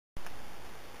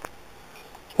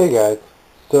Hey guys,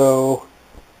 so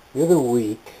the other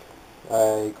week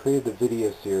I created a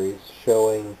video series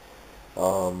showing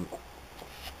um,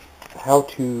 how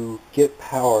to get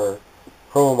power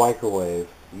from a microwave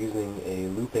using a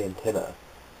loop antenna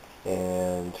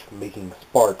and making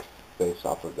sparks based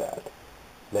off of that.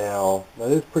 Now,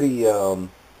 that is pretty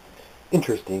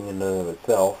interesting in and of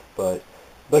itself, but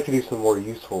I'd like to do some more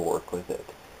useful work with it.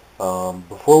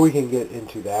 Before we can get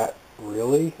into that,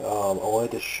 really, I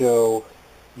wanted to show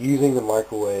using the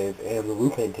microwave and the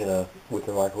loop antenna with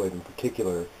the microwave in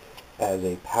particular as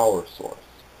a power source.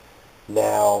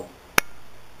 Now,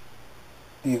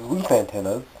 these loop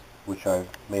antennas, which I've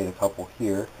made a couple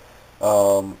here,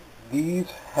 these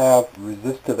have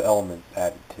resistive elements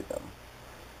added to them,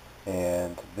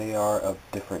 and they are of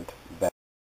different values.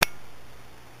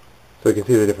 So you can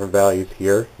see the different values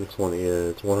here. This one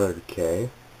is 100K.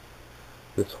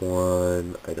 This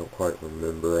one, I don't quite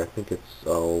remember. I think it's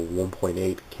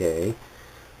 1.8K.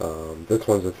 This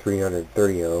one's a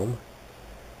 330 ohm.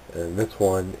 And this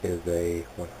one is a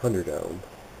 100 ohm.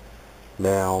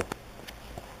 Now,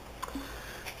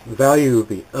 the value of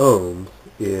the ohms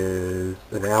is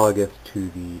analogous to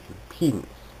the impedance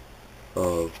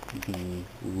of the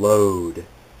load.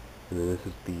 And then this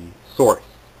is the source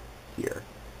here.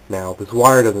 Now, this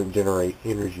wire doesn't generate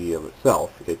energy of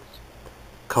itself. It's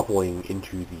coupling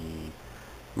into the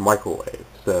microwave.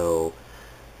 So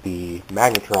the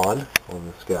magnetron on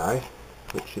this guy,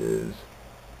 which is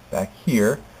back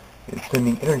here, is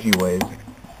sending energy waves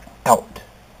out.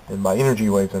 And by energy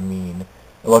waves I mean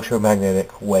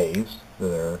electromagnetic waves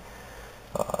that are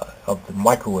of the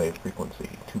microwave frequency,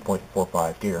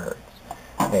 2.45 gigahertz.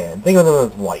 And think of them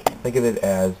as light. Think of it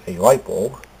as a light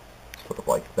bulb, sort of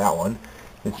like that one.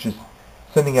 It's just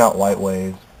sending out light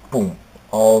waves, boom,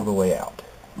 all the way out.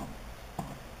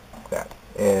 That.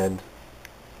 And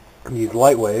these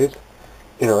light waves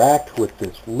interact with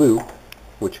this loop,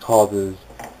 which causes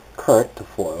current to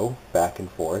flow back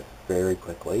and forth very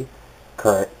quickly.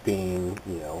 Current being,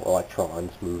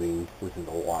 electrons moving within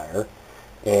the wire.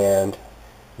 And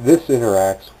this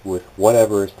interacts with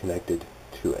whatever is connected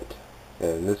to it.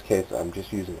 And in this case, I'm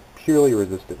just using a purely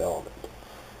resistive element.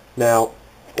 Now,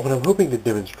 what I'm hoping to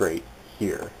demonstrate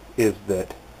here is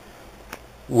that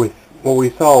with what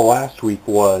we saw last week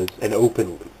was an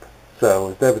open loop. So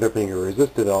instead of there being a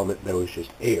resistive element, there was just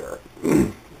air.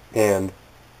 And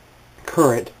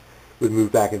current would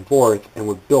move back and forth and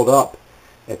would build up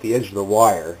at the edge of the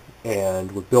wire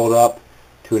and would build up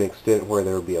to an extent where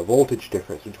there would be a voltage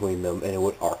difference between them and it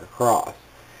would arc across.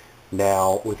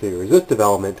 Now, with a resistive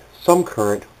element, some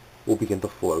current will begin to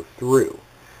flow through.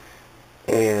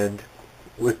 And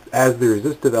as the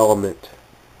resistive element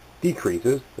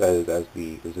decreases, that is, as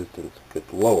the resistance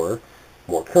gets lower,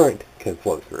 more current can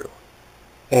flow through.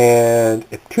 And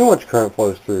if too much current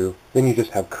flows through, then you just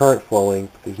have current flowing,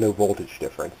 but there's no voltage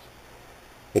difference.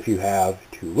 If you have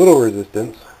too little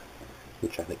resistance,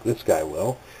 which I think this guy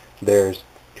will, there's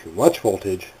too much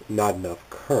voltage, not enough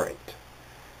current.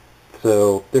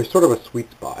 So there's sort of a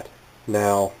sweet spot.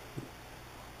 Now,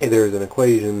 there's an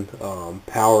equation,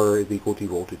 power is equal to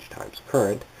voltage times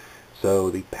current.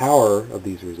 So the power of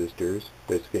these resistors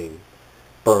that's being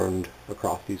burned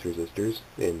across these resistors,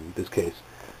 in this case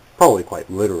probably quite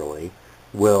literally,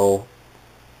 will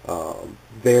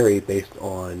vary based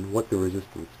on what the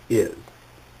resistance is.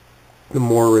 The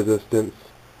more resistance,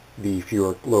 the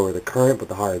lower the current, but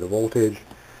the higher the voltage.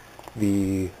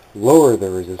 The lower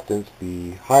the resistance,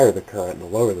 the higher the current and the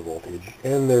lower the voltage,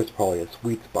 and there's probably a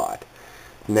sweet spot.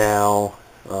 Now,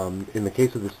 in the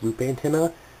case of this loop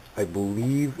antenna, I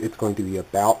believe it's going to be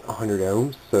about 100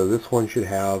 ohms, so this one should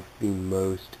have the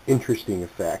most interesting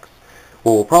effects.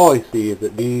 What we'll probably see is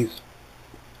that the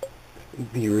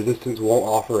resistance won't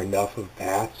offer enough of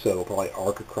path, so it'll probably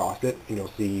arc across it, and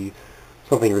you'll see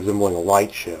something resembling a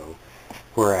light show.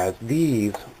 Whereas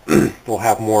these will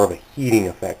have more of a heating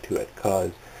effect to it,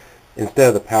 because instead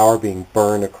of the power being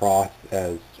burned across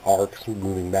as arcs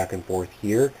moving back and forth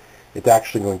here, it's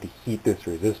actually going to heat this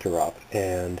resistor up.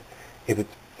 And if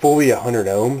it's fully 100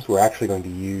 ohms, we're actually going to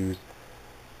use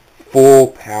full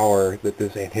power that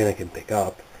this antenna can pick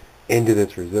up into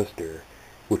this resistor,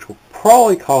 which will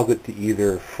probably cause it to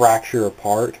either fracture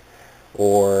apart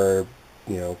or,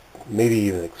 maybe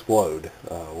even explode.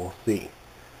 We'll see.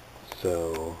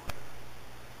 So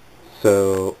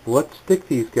let's stick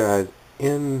these guys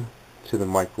into the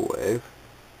microwave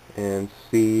and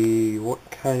see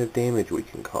what kind of damage we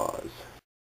can cause.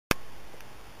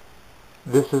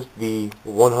 This is the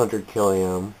 100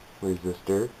 kiloohm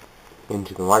resistor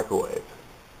into the microwave.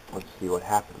 Let's see what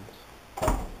happens.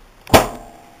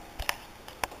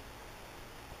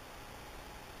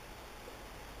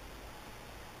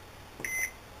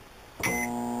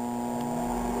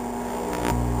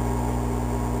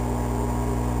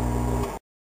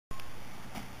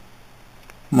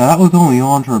 Now that was only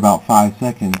on for about 5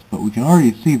 seconds, but we can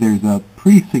already see there's a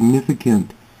pretty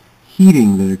significant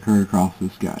heating that occurred across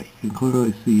this guy. You can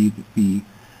clearly see that the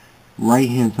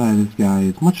right-hand side of this guy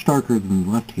is much darker than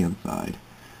the left-hand side.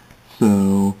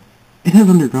 So it has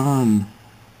undergone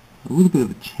a little bit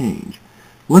of a change.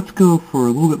 Let's go for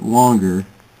a little bit longer.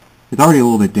 It's already a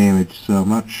little bit damaged, so I'm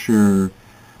not sure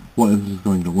what this is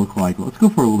going to look like. Let's go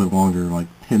for a little bit longer, like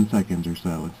 10 seconds or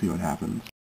so, and see what happens.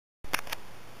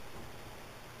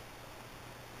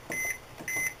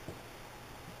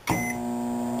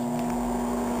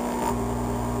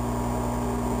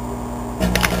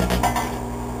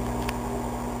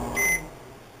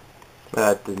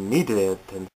 That didn't need to hit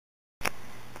 10.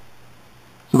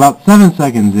 So about 7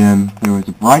 seconds in, there was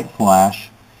a bright flash,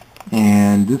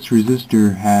 and this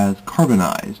resistor has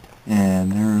carbonized,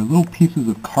 and there are little pieces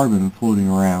of carbon floating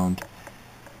around.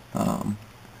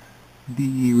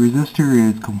 The resistor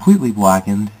is completely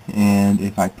blackened, and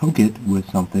if I poke it with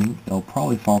something, it'll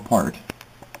probably fall apart.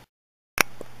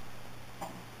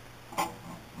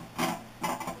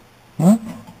 Well,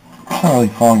 it's not really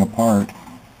falling apart.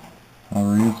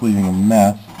 However, it is leaving a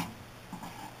mess.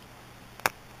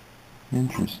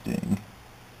 Interesting.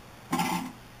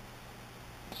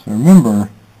 So remember,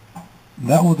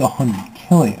 that was 100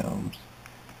 kiloohms.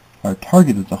 Our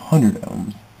target is 100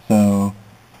 ohms, so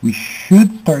we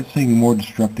should start seeing more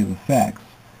destructive effects.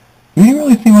 We didn't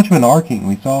really see much of an arcing.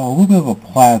 We saw a little bit of a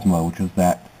plasma, which was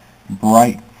that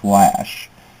bright flash,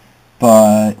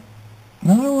 but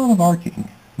not a lot of arcing.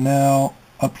 Now,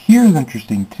 up here is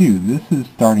interesting too. This is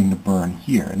starting to burn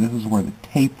here. This is where the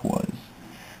tape was.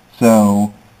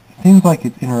 So it seems like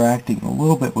it's interacting a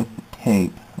little bit with the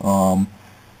tape. I don't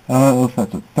know if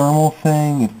that's a thermal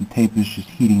thing, if the tape is just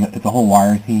heating up, if the whole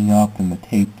wire is heating up and the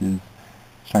tape is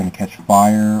starting to catch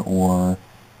fire, or if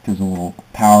there's a little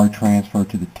power transfer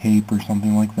to the tape or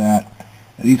something like that.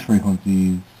 At these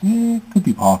frequencies, it could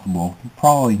be possible.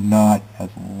 Probably not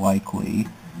as likely.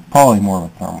 Probably more of a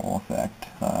thermal effect.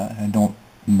 I don't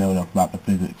know enough about the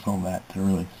physics on that to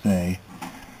really say.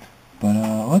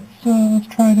 But let's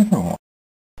try a different one.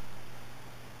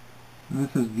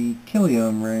 This is the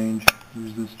kiloohm range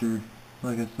resistor.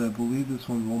 Like I said, I believe this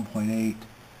one's 1.8,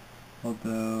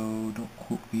 although don't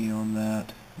quote me on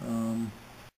that.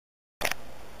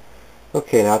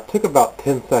 Okay, now it took about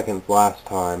 10 seconds last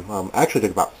time. Actually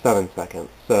took about 7 seconds,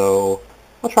 so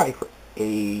I'll try for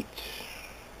 8.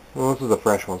 Well, this is a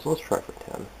fresh one, so let's try for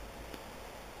 10.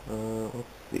 Let's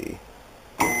see.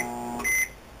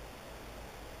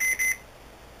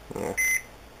 Yeah.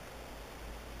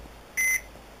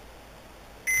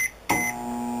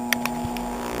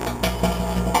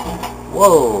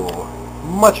 Whoa!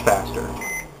 Much faster.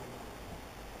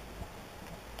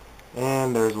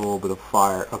 And there's a little bit of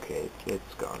fire. Okay,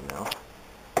 it's gone now.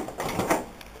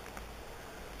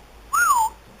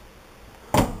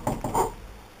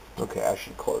 Okay, I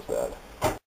should close that.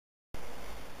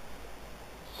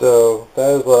 So, that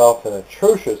has let off an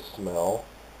atrocious smell,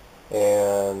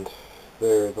 and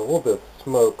there's a little bit of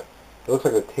smoke. It looks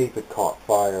like the tape had caught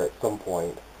fire at some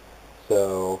point.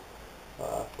 So,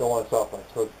 don't want to stop my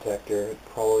smoke detector. It'd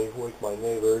probably wake my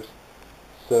neighbors.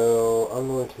 So I'm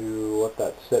going to let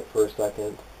that sit for a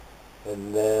second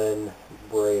and then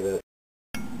brave it.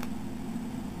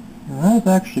 Now that is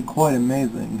actually quite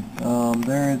amazing.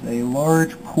 There is a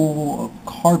large pool of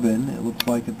carbon, it looks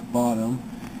like, at the bottom,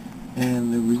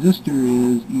 and the resistor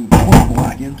is even more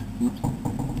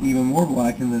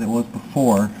blackened than it was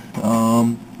before,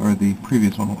 or the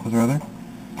previous one was, rather.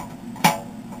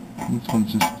 This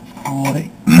one's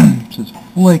just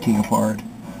flaking apart.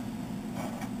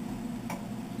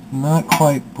 Not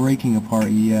quite breaking apart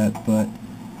yet, but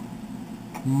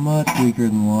much weaker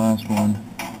than the last one.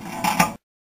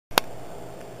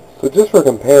 So just for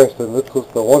comparison, this was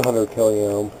the 100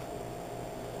 kiloohm.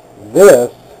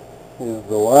 This is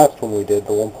the last one we did,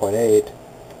 the 1.8,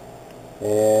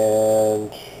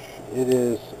 and it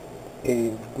is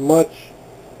a much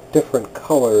different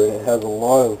color, and it has a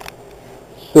lot of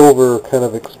silver kind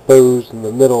of exposed in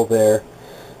the middle there.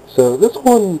 So this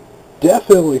one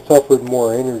definitely suffered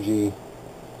more energy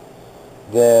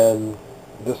than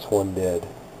this one did,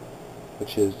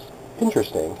 which is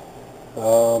interesting.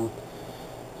 So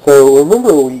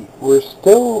remember, we're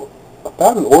still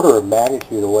about an order of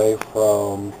magnitude away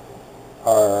from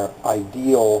our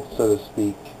ideal, so to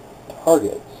speak,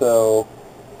 target. So,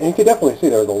 and you can definitely see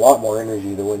there was a lot more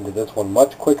energy that went into this one,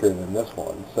 much quicker than this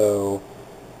one. So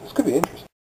this could be interesting.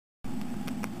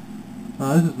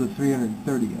 This is the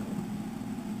 330 of them.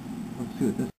 Let's see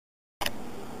what this is.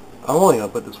 I'm only going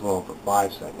to put this one on for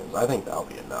 5 seconds. I think that'll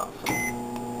be enough.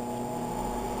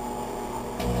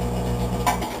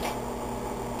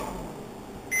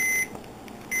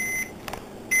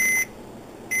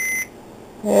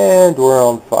 And we're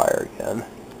on fire again.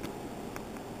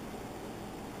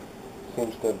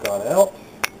 Seems to have gone out.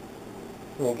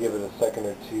 I'm going to give it a second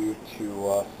or two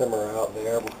to simmer out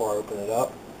there before I open it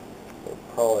up. It'll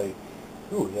probably,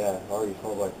 ooh yeah, it already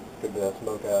smells like a good bit of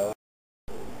smoke out of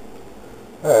that.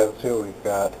 Alright, let's see what we've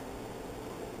got.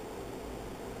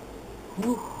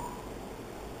 Whew.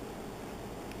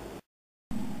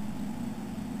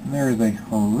 There is a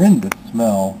horrendous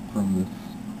smell from this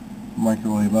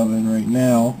microwave oven right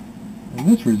now. And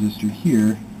this resistor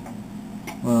here,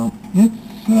 well,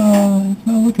 it's not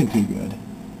looking too good.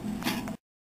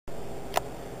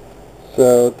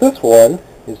 So this one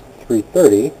is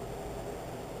 330.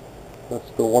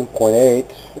 That's the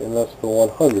 1.8, and that's the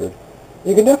 100.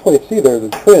 You can definitely see there's a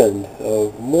trend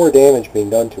of more damage being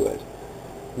done to it.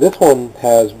 This one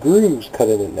has grooves cut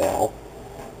in it now,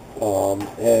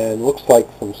 and looks like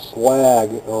some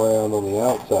slag around on the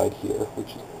outside here, which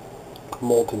is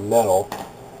molten metal,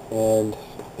 and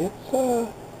it's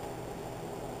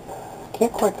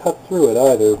can't quite cut through it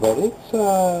either, but it's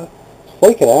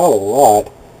flaking out a lot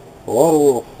of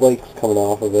little flakes coming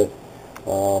off of it.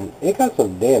 It got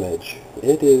some damage.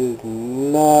 It is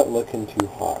not looking too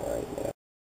hot right now.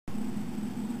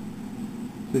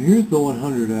 So here's the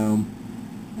 100 ohm,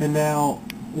 and now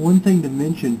one thing to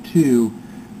mention too,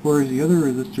 whereas the other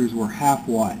resistors were half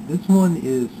watt, this one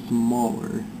is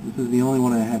smaller. This is the only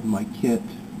one I have in my kit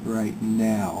right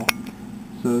now.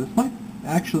 So this might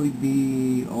actually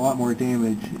be a lot more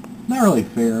damage. Not really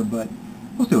fair, but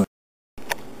we'll do it.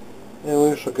 And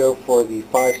we shall go for the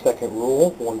 5-second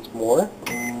rule once more.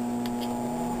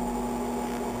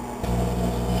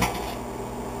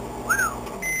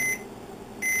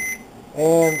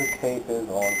 And the tape is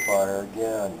on fire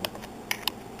again.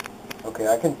 Okay,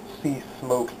 I can see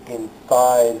smoke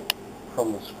inside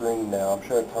from the screen now. I'm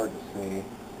sure it's hard to see.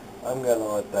 I'm going to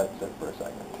let that sit for a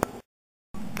second.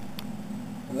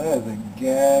 And that is a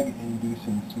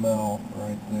gag-inducing smell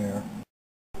right there.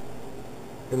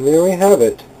 And there we have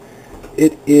it.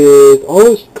 It is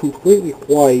almost completely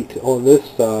white on this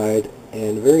side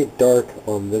and very dark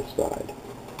on this side.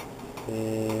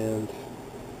 And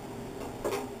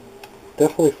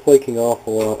definitely flaking off a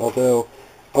lot, although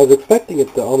I was expecting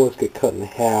it to almost get cut in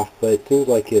half, but it seems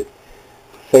like it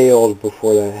failed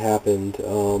before that happened.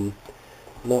 I'm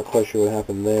not quite sure what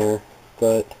happened there,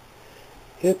 but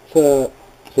it's an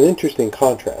interesting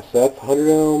contrast. So that's 100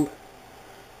 ohm,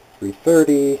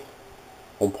 330,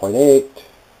 1.8,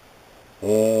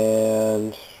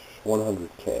 and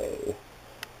 100K,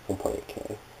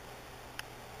 1.8K.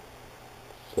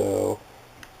 So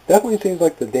definitely seems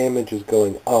like the damage is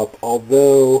going up,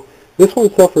 although this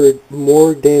one suffered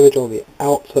more damage on the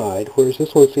outside, whereas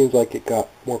this one seems like it got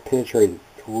more penetrated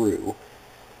through.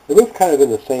 They're both kind of in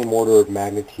the same order of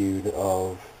magnitude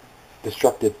of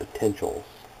destructive potentials.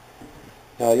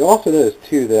 Now you also notice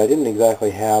too that I didn't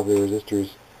exactly have the resistors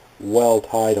well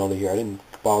tied onto here. I didn't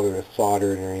bother to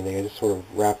solder it or anything. I just sort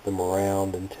of wrapped them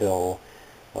around until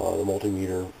the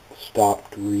multimeter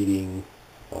stopped reading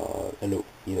and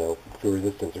the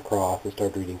resistance across and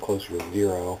started reading closer to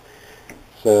 0.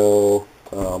 So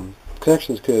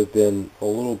connections could have been a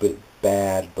little bit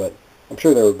bad, but I'm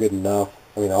sure they were good enough.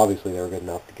 I mean, obviously they were good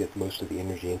enough to get most of the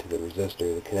energy into the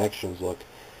resistor. The connections looked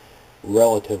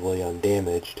relatively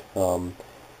undamaged,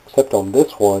 except on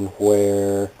this one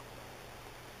where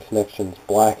connections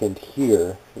blackened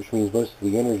here, which means most of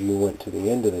the energy went to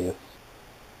the end of this.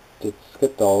 It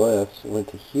skipped all this, went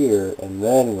to here, and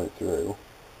then went through.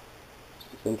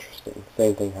 This is interesting.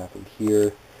 Same thing happened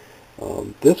here.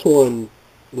 This one,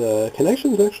 the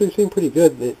connections actually seem pretty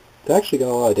good. It actually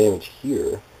got a lot of damage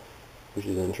here, which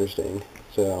is interesting.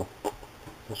 So,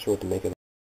 not sure what to make of it.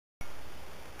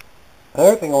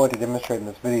 Another thing I want to demonstrate in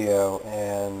this video,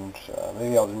 and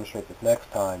maybe I'll demonstrate this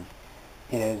next time,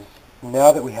 is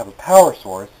now that we have a power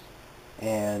source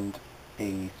and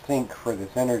a sink for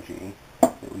this energy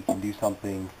that we can do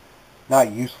something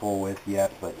not useful with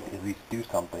yet, but at least do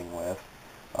something with,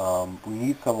 we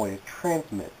need some way to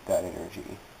transmit that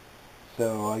energy.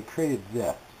 So I created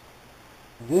this.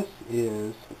 This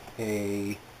is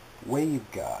a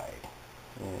waveguide,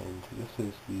 and this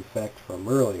is the effect from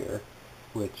earlier,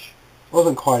 which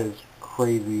wasn't quite as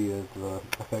crazy as the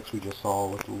effects we just saw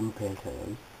with the loop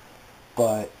antennas.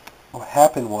 But what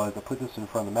happened was I put this in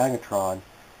front of the magnetron,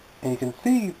 and you can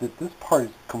see that this part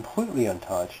is completely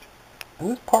untouched, and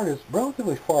this part is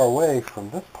relatively far away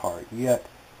from this part, yet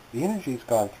the energy's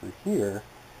gone through here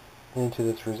into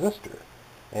this resistor,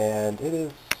 and it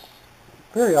is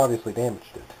very obviously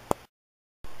damaged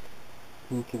it.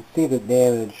 You can see the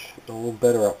damage a little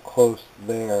better up close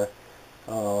there.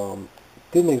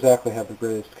 Didn't exactly have the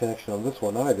greatest connection on this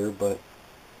one either, but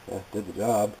Yeah, did the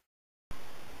job.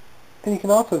 And you can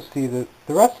also see that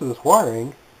the rest of this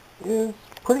wiring is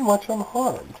pretty much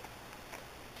unharmed.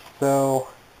 So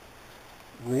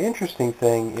the interesting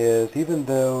thing is, even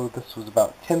though this was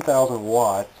about 10,000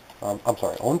 watts,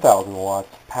 1,000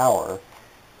 watts power,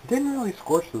 it didn't really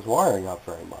scorch this wiring up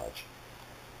very much.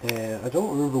 And I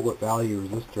don't remember what value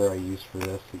resistor I used for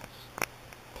this. It's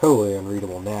totally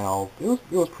unreadable now. It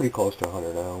was pretty close to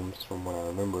 100 ohms from what I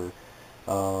remember.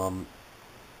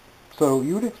 So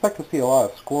you would expect to see a lot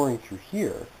of scoring through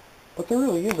here, but there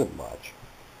really isn't much.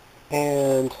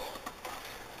 And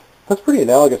that's pretty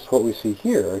analogous to what we see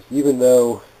here. Even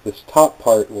though this top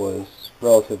part was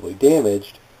relatively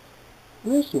damaged,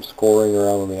 there's some scoring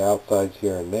around on the outsides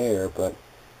here and there, but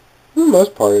for the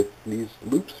most part, these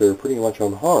loops are pretty much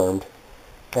unharmed.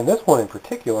 And this one in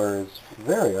particular is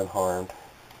very unharmed.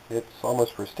 It's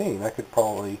almost pristine. I could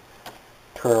probably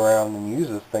turn around and use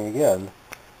this thing again.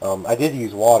 I did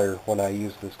use water when I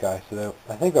used this guy, so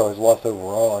I think there was less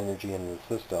overall energy in the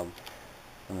system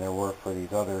than there were for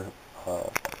these other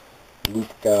loop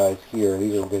guys here.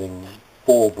 These are getting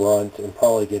full brunt and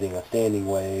probably getting a standing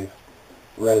wave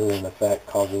resonant effect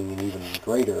causing an even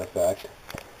greater effect.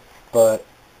 But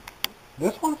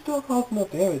this one still caused enough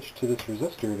damage to this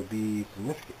resistor to be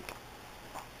significant.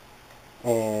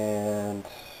 And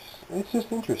it's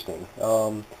just interesting.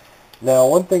 Now,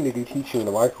 one thing they do teach you in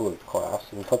the microwave class,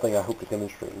 and something I hope to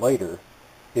demonstrate later,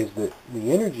 is that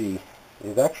the energy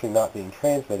is actually not being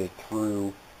transmitted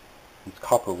through these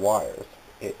copper wires.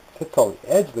 It sits on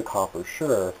the edge of the copper,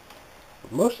 sure,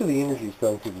 but most of the energy is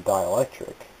going through the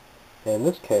dielectric. And in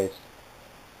this case,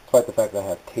 despite the fact that I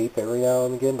have tape every now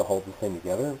and again to hold the thing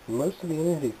together, most of the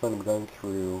energy is going to be going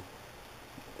through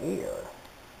air.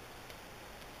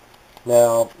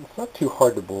 Now, it's not too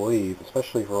hard to believe,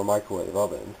 especially for a microwave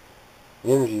oven.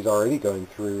 The energy is already going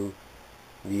through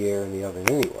the air in the oven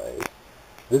anyways.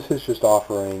 This is just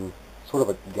offering sort of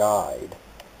a guide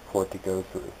for it to go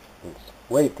through. It's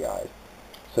a waveguide.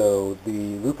 So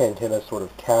the loop antenna sort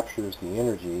of captures the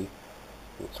energy.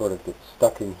 It sort of gets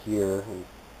stuck in here and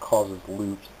causes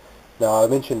loops. Now, I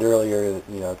mentioned earlier that,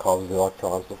 it causes the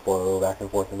electrons to flow back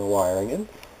and forth in the wiring, and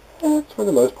that's for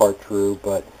the most part true,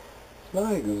 but it's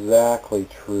not exactly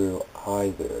true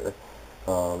either.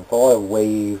 It's a lot of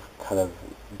wave kind of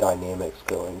dynamics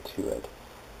going to it.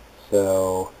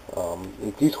 So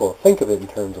it's useful to think of it in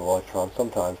terms of electrons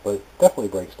sometimes, but it definitely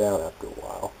breaks down after a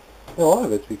while. And a lot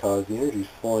of it's because the energy is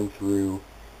flowing through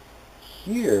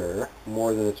here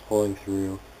more than it's flowing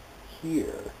through here,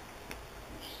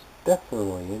 which is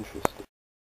definitely interesting.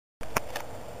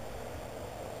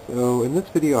 So in this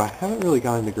video, I haven't really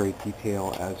gone into great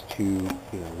detail as to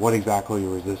what exactly a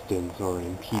resistance or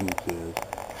an impedance is,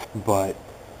 but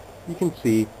you can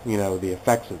see the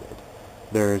effects of it.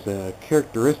 There's a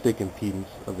characteristic impedance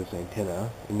of this antenna,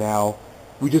 and now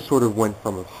we just sort of went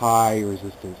from a high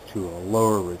resistance to a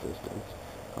lower resistance.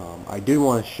 I did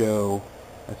want to show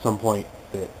at some point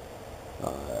that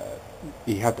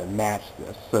you have to match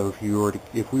this. So if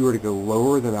we were to go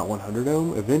lower than that 100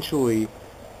 ohm, eventually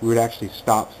we would actually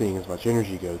stop seeing as much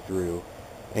energy go through,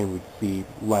 and we'd see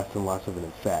less and less of an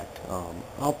effect.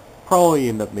 I'll probably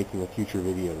end up making a future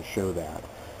video to show that.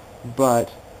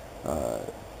 But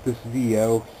this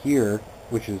VO here,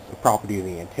 which is a property of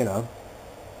the antenna,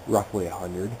 roughly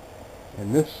 100,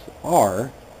 and this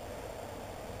R,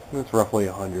 that's roughly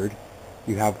 100,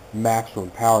 you have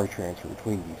maximum power transfer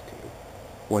between these two.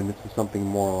 When this is something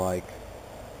more like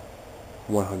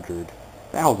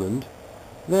 100,000,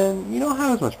 then you don't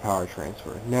have as much power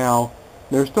transfer. Now,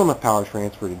 there's still enough power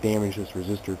transfer to damage this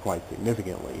resistor quite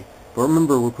significantly, but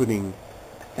remember we're putting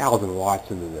 1,000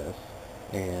 watts into this,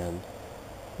 and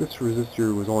this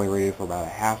resistor was only rated for about a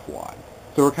half watt.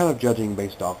 So we're kind of judging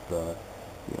based off the,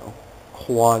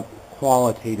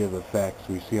 qualitative effects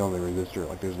we see on the resistor.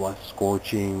 Like there's less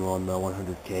scorching on the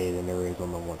 100K than there is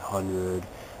on the 100.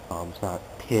 It's not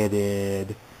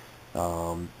pitted.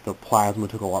 The plasma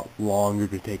took a lot longer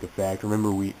to take effect.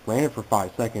 Remember, we ran it for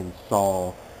 5 seconds,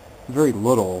 saw very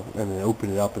little, and then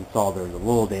opened it up and saw there was a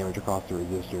little damage across the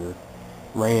resistor.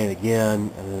 Ran it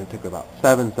again, and then it took about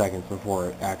 7 seconds before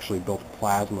it actually built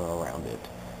plasma around it.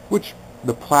 Which,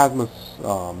 the plasma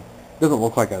doesn't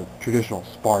look like a traditional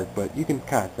spark, but you can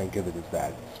kind of think of it as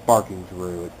that. It's sparking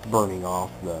through, it's burning off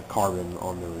the carbon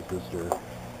on the resistor.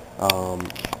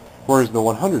 Whereas the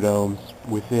 100 ohms,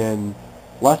 within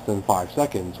less than 5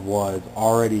 seconds, was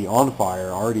already on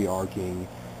fire, already arcing,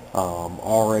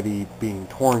 already being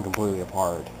torn completely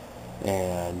apart,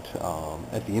 and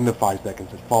at the end of 5 seconds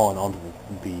had fallen onto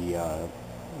the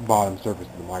bottom surface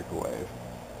of the microwave.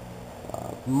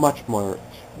 Much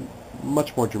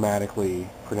more dramatically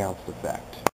pronounced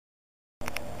effect.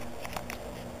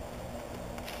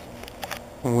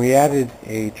 When we added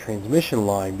a transmission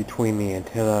line between the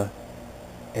antenna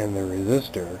and the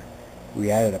resistor,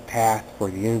 we added a path for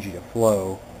the energy to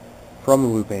flow from the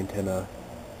loop antenna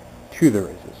to the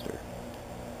resistor.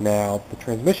 Now, the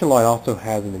transmission line also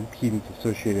has an impedance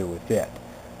associated with it.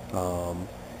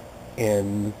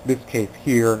 In this case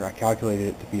here, I calculated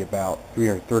it to be about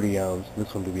 330 ohms,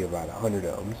 this one to be about 100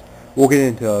 ohms. We'll get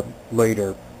into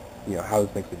later, how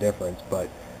this makes a difference, but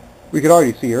we could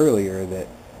already see earlier that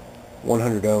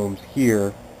 100 ohms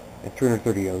here and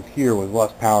 330 ohms here was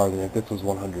less power than if this was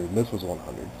 100 and this was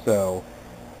 100. So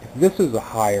if this is a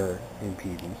higher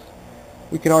impedance,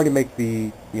 we can already make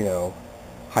the,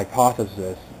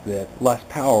 hypothesis that less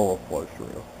power will flow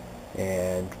through.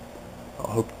 And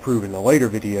I hope to prove in a later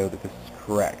video that this is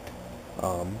correct.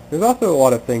 There's also a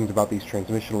lot of things about these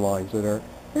transmission lines that are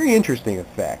very interesting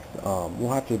effects.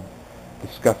 We'll have to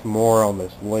discuss more on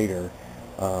this later.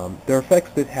 There are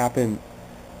effects that happen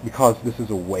because this is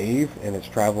a wave and it's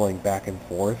traveling back and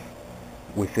forth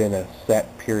within a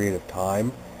set period of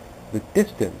time. The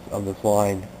distance of this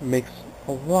line makes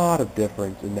a lot of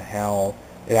difference in how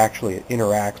it actually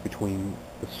interacts between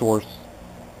the source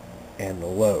and the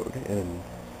load. And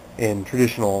in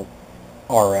traditional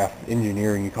RF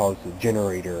engineering, you call this a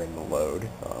generator and the load,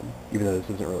 even though this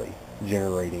isn't really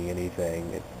generating anything.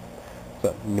 It's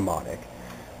a mnemonic.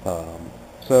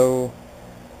 So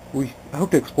we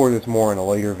hope to explore this more in a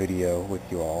later video with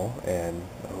you all, and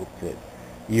I hope that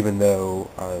even though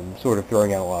I'm sort of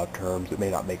throwing out a lot of terms that may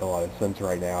not make a lot of sense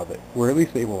right now, that we're at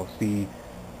least able to see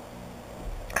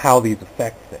how these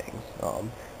affect things.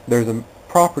 There's a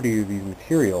property of these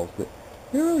materials that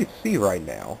we don't really see right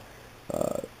now.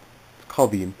 It's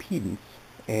called the impedance,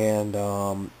 and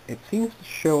it seems to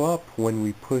show up when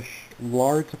we push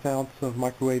large amounts of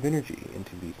microwave energy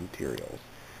into these materials.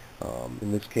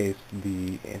 In this case,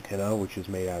 the antenna, which is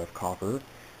made out of copper,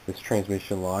 this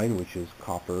transmission line, which is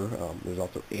copper. There's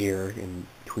also air in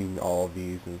between all of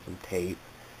these and some tape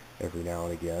every now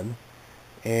and again.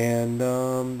 And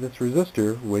this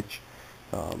resistor, which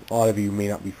a lot of you may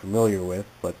not be familiar with,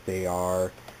 but they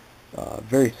are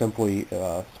very simply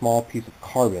a small piece of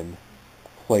carbon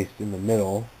placed in the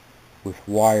middle with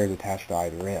wires attached to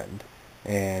either end.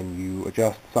 And you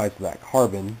adjust the size of that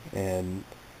carbon and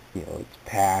its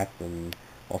path and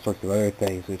all sorts of other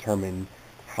things to determine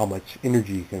how much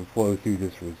energy can flow through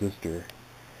this resistor.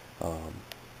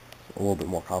 It's a little bit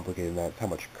more complicated than that. It's how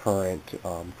much current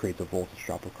creates a voltage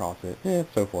drop across it,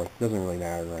 so forth. It doesn't really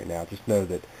matter right now. Just know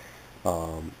that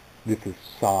this is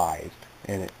sized,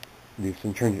 and this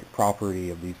intrinsic property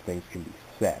of these things can be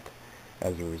set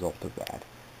as a result of that,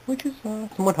 which is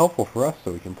somewhat helpful for us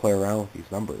so we can play around with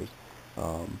these numbers.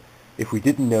 If we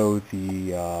didn't know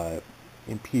the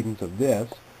impedance of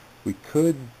this, we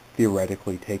could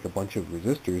theoretically take a bunch of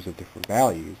resistors of different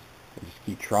values and just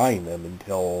keep trying them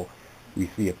until we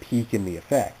see a peak in the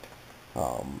effect.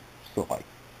 So like,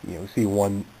 see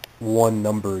one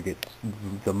number gets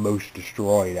the most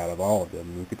destroyed out of all of them,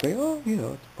 and we could say, oh,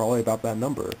 it's probably about that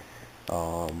number.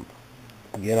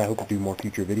 Again, I hope to do more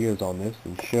future videos on this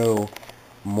and show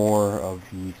more of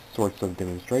these sorts of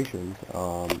demonstrations,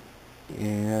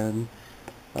 and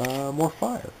more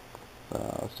fire.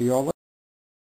 See you all later.